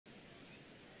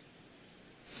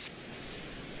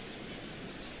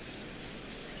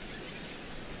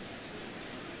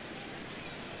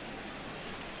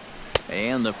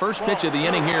And the first pitch of the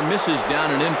inning here misses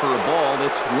down and in for a ball.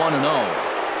 It's 1-0.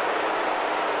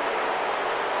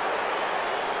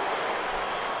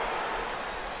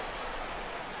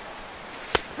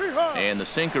 And the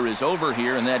sinker is over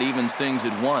here, and that evens things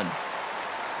at 1.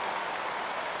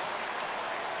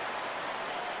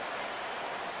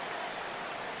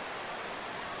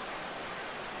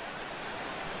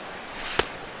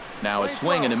 Now a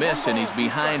swing and a miss, and he's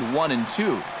behind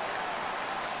 1-2.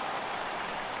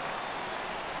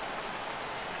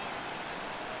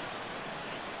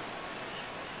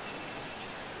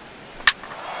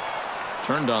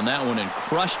 Turned on that one and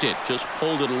crushed it. Just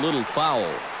pulled it a little foul.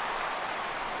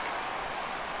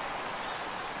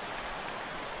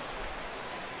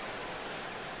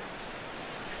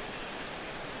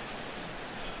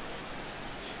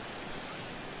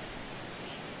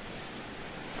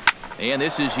 And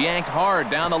this is yanked hard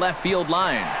down the left field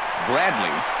line.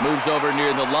 Bradley moves over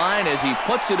near the line as he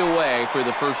puts it away for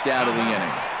the first out of the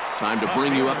inning. Time to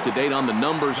bring you up to date on the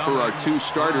numbers for our 2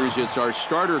 starters. It's our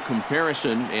starter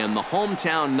comparison, and the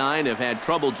hometown 9 have had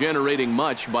trouble generating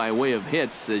much by way of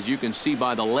hits, as you can see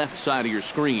by the left side of your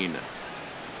screen.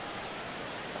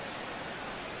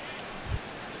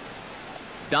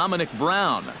 Dominic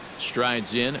Brown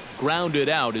strides in, grounded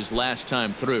out his last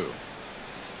time through.